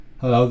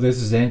Hello,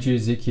 this is Andrew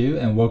Ezekiel,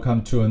 and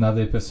welcome to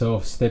another episode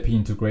of Stepping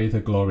into Greater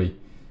Glory,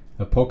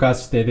 a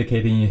podcast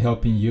dedicated in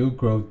helping you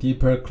grow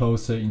deeper,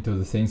 closer into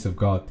the things of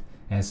God,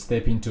 and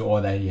step into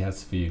all that He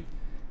has for you.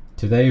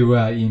 Today we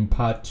are in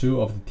part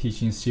 2 of the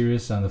teaching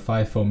series on the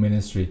fivefold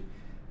ministry.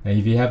 And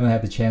if you haven't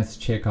had the chance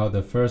to check out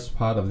the first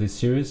part of this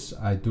series,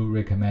 I do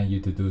recommend you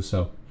to do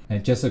so.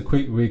 And just a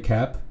quick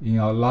recap, in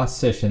our last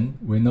session,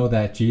 we know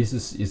that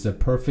Jesus is a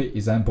perfect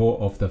example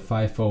of the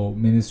fivefold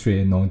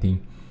ministry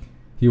anointing.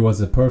 He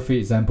was a perfect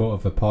example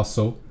of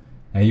apostle,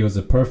 and he was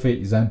a perfect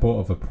example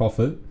of a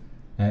prophet,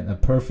 and a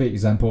perfect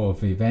example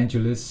of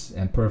evangelist,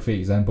 and perfect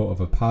example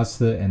of a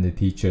pastor and a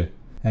teacher.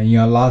 And in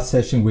our last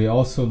session, we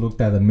also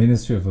looked at the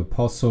ministry of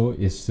apostle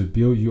is to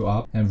build you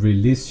up and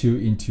release you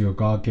into your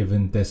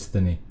God-given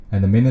destiny.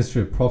 And the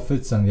ministry of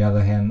prophets, on the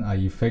other hand, are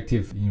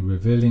effective in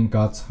revealing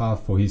God's heart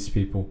for His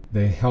people.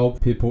 They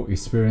help people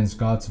experience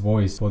God's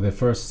voice for the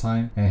first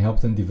time and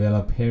help them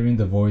develop hearing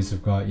the voice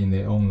of God in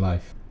their own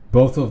life.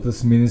 Both of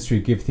these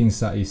ministry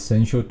giftings are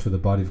essential to the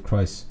body of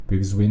Christ,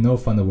 because we know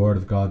from the Word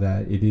of God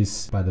that it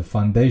is by the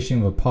foundation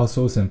of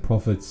apostles and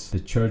prophets the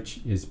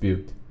church is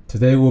built.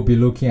 Today we'll be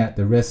looking at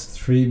the rest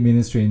 3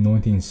 ministry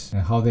anointings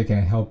and how they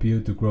can help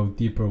you to grow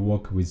deeper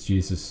walk with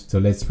Jesus. So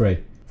let's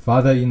pray.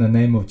 Father, in the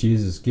name of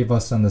Jesus, give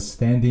us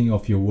understanding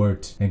of your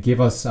word and give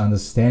us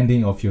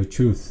understanding of your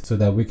truth so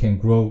that we can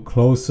grow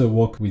closer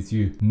walk with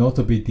you, not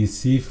to be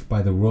deceived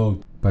by the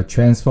world, but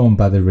transformed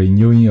by the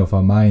renewing of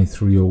our mind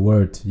through your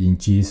word, in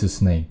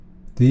Jesus' name.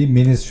 The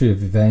ministry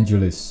of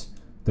evangelists.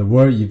 The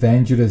word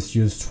evangelist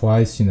used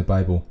twice in the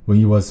Bible,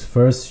 when it was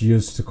first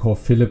used to call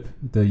Philip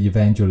the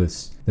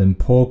evangelist. Then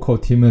Paul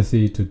called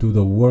Timothy to do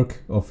the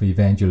work of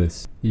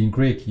evangelist. In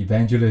Greek,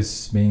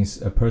 evangelist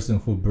means a person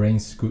who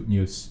brings good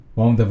news.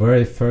 One of the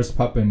very first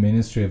public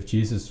ministry of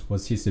Jesus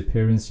was his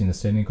appearance in the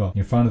synagogue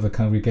in front of the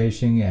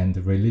congregation and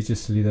the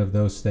religious leader of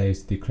those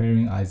days,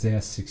 declaring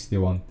Isaiah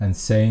 61 and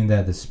saying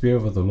that the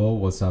Spirit of the Lord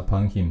was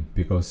upon him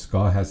because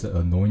God has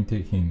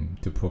anointed him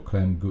to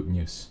proclaim good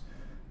news.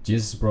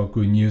 Jesus brought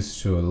good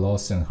news to a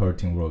lost and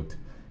hurting world.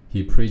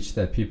 He preached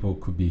that people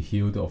could be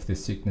healed of their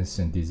sickness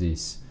and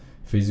disease,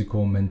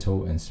 physical,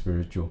 mental, and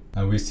spiritual.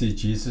 And we see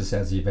Jesus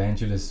as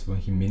evangelist when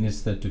he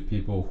ministered to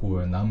people who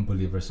were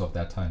non-believers of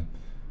that time,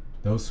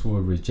 those who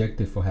were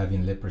rejected for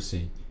having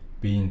leprosy,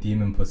 being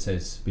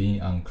demon-possessed,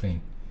 being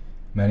unclean.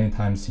 Many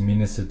times he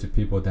ministered to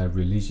people that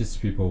religious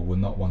people would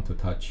not want to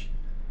touch.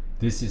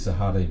 This is a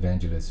heart of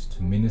evangelist,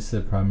 to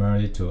minister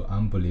primarily to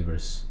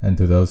unbelievers and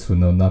to those who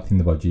know nothing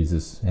about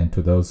Jesus, and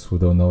to those who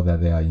don't know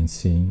that they are in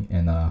sin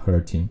and are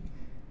hurting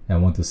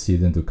and want to see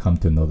them to come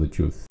to know the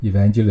truth.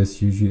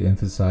 Evangelists usually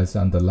emphasize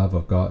on the love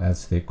of God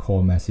as their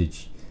core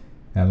message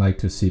and like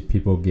to see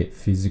people get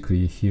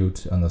physically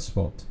healed on the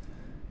spot.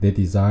 They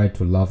desire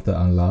to love the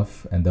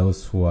unloved and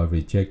those who are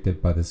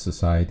rejected by the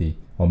society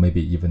or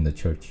maybe even the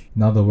church.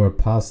 Now the word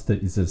pastor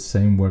is the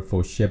same word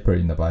for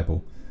shepherd in the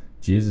Bible.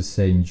 Jesus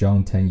said in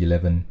John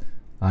 10:11,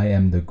 I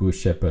am the good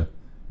shepherd.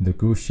 The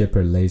good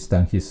shepherd lays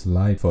down his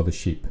life for the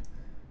sheep.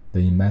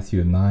 Then in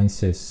Matthew 9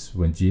 says,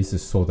 when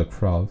Jesus saw the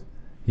crowd,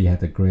 he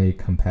had a great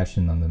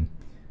compassion on them,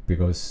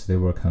 because they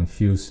were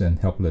confused and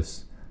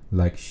helpless,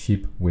 like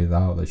sheep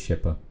without a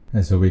shepherd.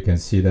 And so we can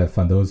see that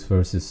from those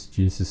verses,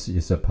 Jesus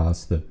is a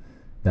pastor,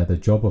 that the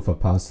job of a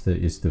pastor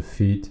is to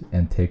feed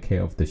and take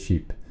care of the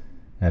sheep.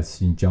 As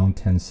in John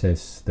 10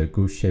 says, the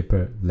good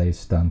shepherd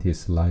lays down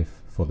his life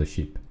for the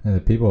sheep. And the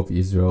people of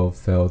Israel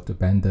felt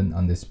abandoned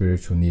on their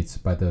spiritual needs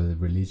by the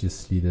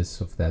religious leaders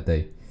of that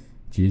day.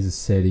 Jesus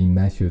said in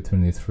Matthew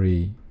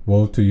 23,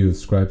 Woe to you,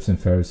 scribes and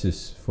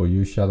Pharisees, for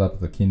you shut up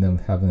the kingdom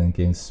of heaven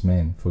against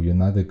men, for you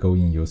neither go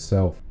in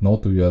yourself, nor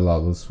do you allow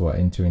those who are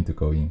entering to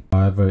go in.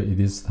 However, it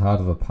is the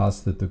heart of a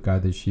pastor to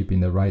guide the sheep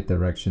in the right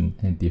direction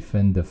and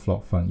defend the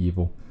flock from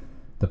evil.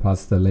 The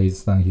pastor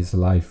lays down his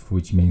life,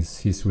 which means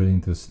he's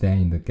willing to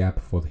stand in the gap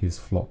for his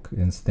flock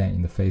and stand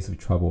in the face of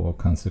trouble or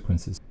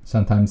consequences.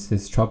 Sometimes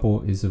this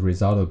trouble is a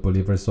result of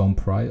believers' own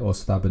pride or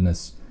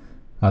stubbornness.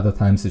 Other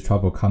times the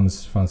trouble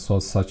comes from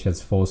sources such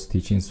as false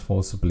teachings,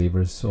 false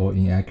believers, or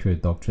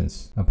inaccurate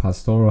doctrines. A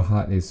pastoral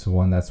heart is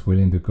one that's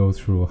willing to go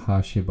through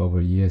hardship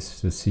over years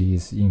to see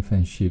his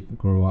infant sheep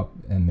grow up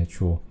and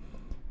mature.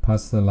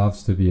 Pastor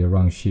loves to be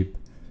around sheep.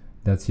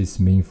 That's his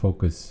main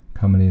focus,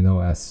 commonly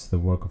known as the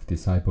work of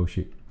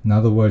discipleship.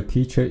 Now the word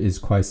teacher is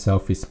quite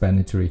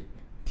self-explanatory.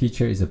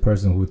 Teacher is a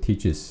person who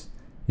teaches.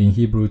 In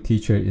Hebrew,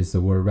 teacher is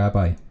the word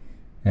rabbi.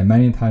 And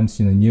many times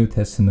in the New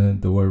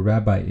Testament, the word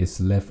rabbi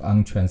is left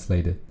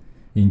untranslated.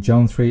 In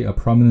John 3, a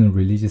prominent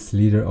religious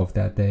leader of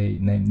that day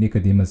named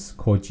Nicodemus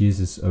called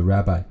Jesus a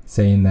rabbi,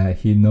 saying that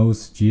he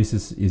knows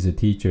Jesus is a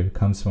teacher,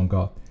 comes from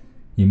God.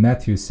 In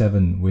Matthew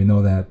 7, we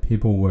know that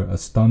people were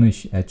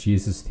astonished at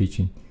Jesus'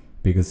 teaching,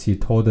 because he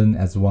taught them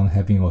as one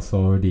having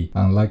authority,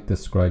 unlike the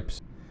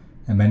scribes.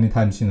 And many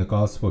times in the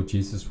Gospel,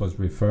 Jesus was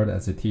referred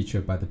as a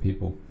teacher by the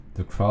people.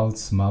 The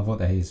crowds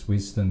marveled at his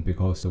wisdom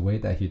because the way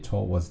that he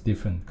taught was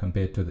different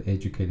compared to the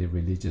educated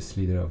religious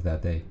leader of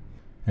that day.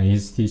 And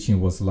his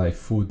teaching was like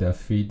food that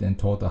fed and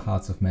taught the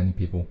hearts of many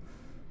people.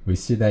 We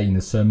see that in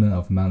the Sermon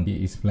of Mount,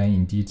 he explained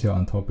in detail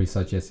on topics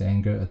such as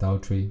anger,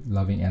 adultery,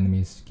 loving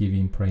enemies,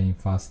 giving, praying,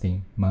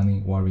 fasting, money,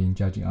 worrying,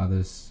 judging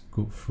others,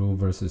 good fruit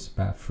versus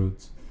bad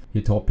fruits.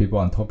 He taught people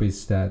on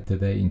topics that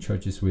today in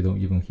churches we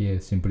don't even hear,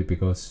 simply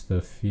because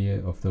the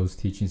fear of those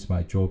teachings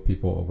might draw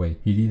people away.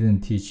 He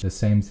didn't teach the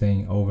same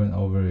thing over and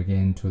over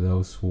again to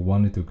those who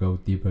wanted to go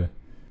deeper.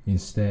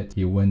 Instead,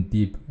 he went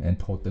deep and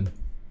taught them.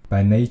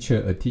 By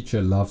nature, a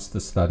teacher loves to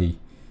study,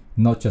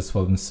 not just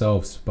for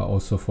themselves, but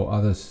also for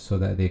others, so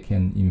that they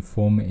can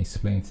inform and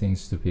explain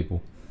things to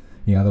people.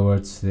 In other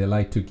words, they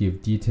like to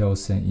give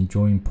details and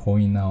enjoy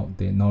pointing out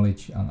their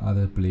knowledge on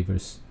other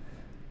believers.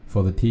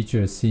 For the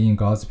teacher, seeing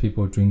God's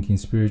people drinking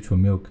spiritual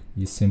milk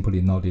is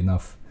simply not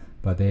enough,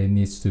 but there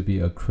needs to be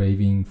a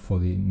craving for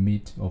the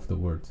meat of the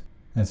word.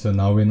 And so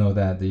now we know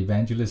that the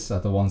evangelists are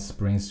the ones who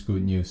bring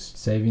good news.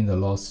 Saving the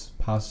lost,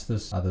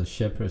 pastors are the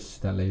shepherds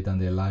that lay down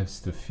their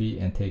lives to feed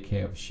and take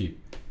care of sheep.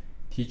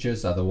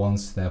 Teachers are the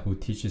ones who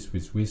teaches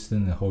with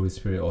wisdom and Holy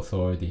Spirit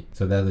authority,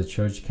 so that the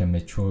church can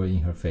mature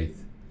in her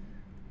faith.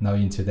 Now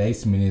in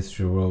today's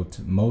ministry world,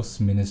 most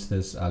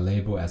ministers are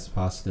labeled as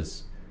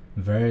pastors.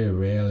 Very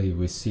rarely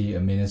we see a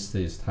minister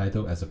is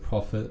titled as a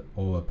prophet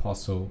or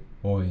apostle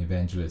or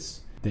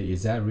evangelist. The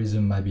exact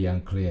reason might be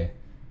unclear,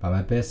 but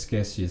my best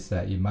guess is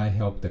that it might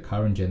help the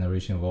current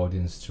generation of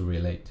audience to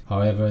relate.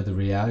 However, the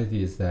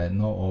reality is that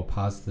not all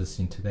pastors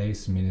in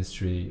today's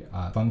ministry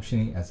are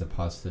functioning as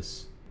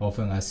pastors.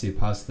 Often I see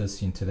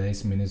pastors in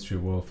today's ministry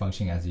world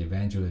functioning as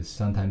evangelists,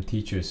 sometimes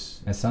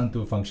teachers, and some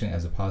do function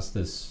as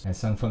pastors, and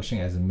some function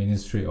as a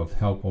ministry of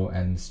help or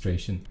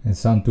administration, and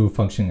some do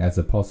function as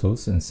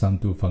apostles, and some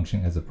do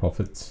function as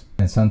prophets.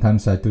 And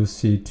sometimes I do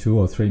see 2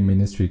 or 3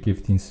 ministry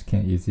giftings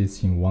can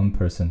exist in one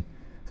person.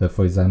 So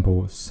for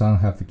example, some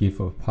have the gift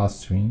of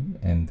pastoring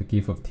and the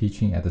gift of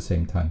teaching at the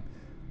same time,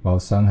 while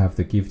some have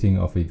the gifting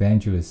of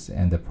evangelist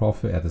and the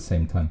prophet at the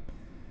same time.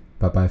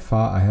 But by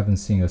far, I haven't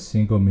seen a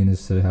single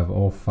minister have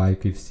all 5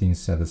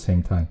 giftings at the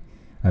same time.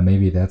 And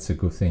maybe that's a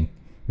good thing.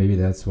 Maybe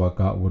that's what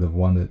God would have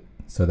wanted,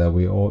 so that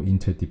we're all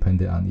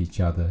interdependent on each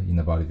other in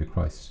the body of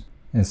Christ.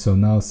 And so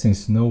now,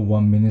 since no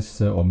one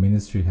minister or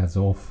ministry has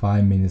all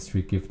 5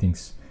 ministry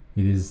giftings,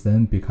 it is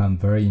then become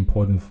very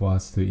important for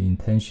us to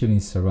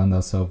intentionally surround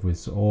ourselves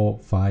with all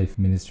 5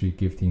 ministry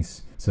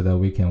giftings, so that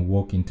we can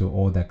walk into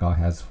all that God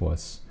has for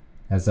us.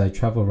 As I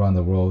travel around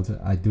the world,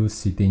 I do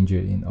see danger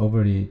in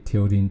overly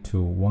tilting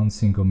to one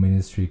single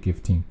ministry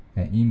gifting.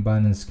 An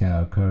imbalance can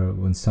occur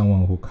when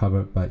someone who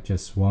covered by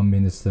just one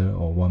minister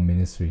or one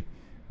ministry.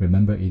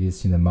 Remember, it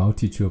is in the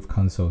multitude of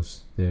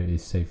counsels there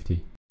is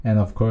safety. And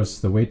of course,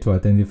 the way to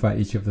identify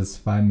each of these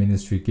 5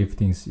 ministry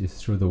giftings is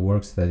through the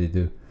works that they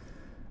do.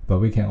 But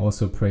we can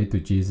also pray to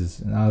Jesus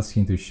and ask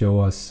Him to show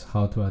us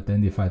how to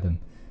identify them,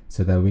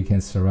 so that we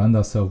can surround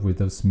ourselves with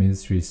those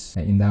ministries,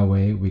 and in that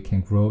way we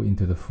can grow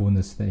into the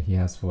fullness that He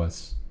has for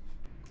us.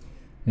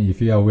 And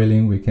if you are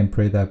willing, we can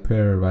pray that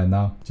prayer right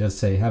now. Just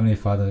say, Heavenly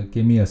Father,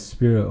 give me a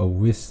spirit of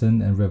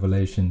wisdom and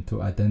revelation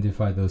to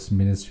identify those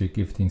ministry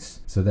giftings,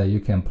 so that you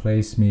can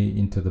place me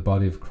into the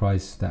body of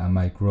Christ, that I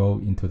might grow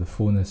into the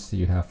fullness that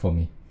you have for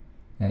me.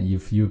 And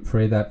if you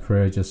pray that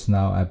prayer just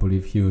now, I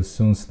believe He will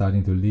soon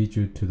starting to lead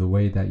you to the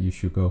way that you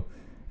should go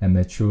and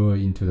mature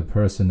into the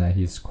person that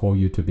He's called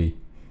you to be.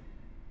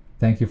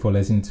 Thank you for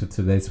listening to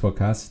today's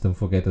podcast. Don't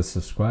forget to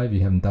subscribe if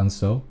you haven't done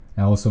so.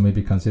 And also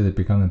maybe consider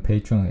becoming a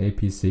patron on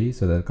APC,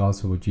 so that the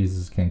gospel of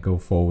Jesus can go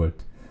forward.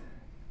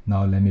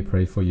 Now let me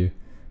pray for you.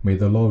 May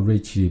the Lord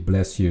richly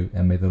bless you,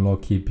 and may the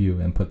Lord keep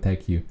you and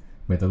protect you.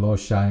 May the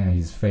Lord shine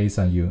His face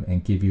on you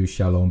and give you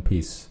shalom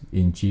peace.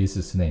 In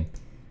Jesus' name.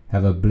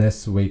 Have a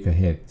blessed week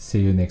ahead.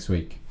 See you next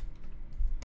week.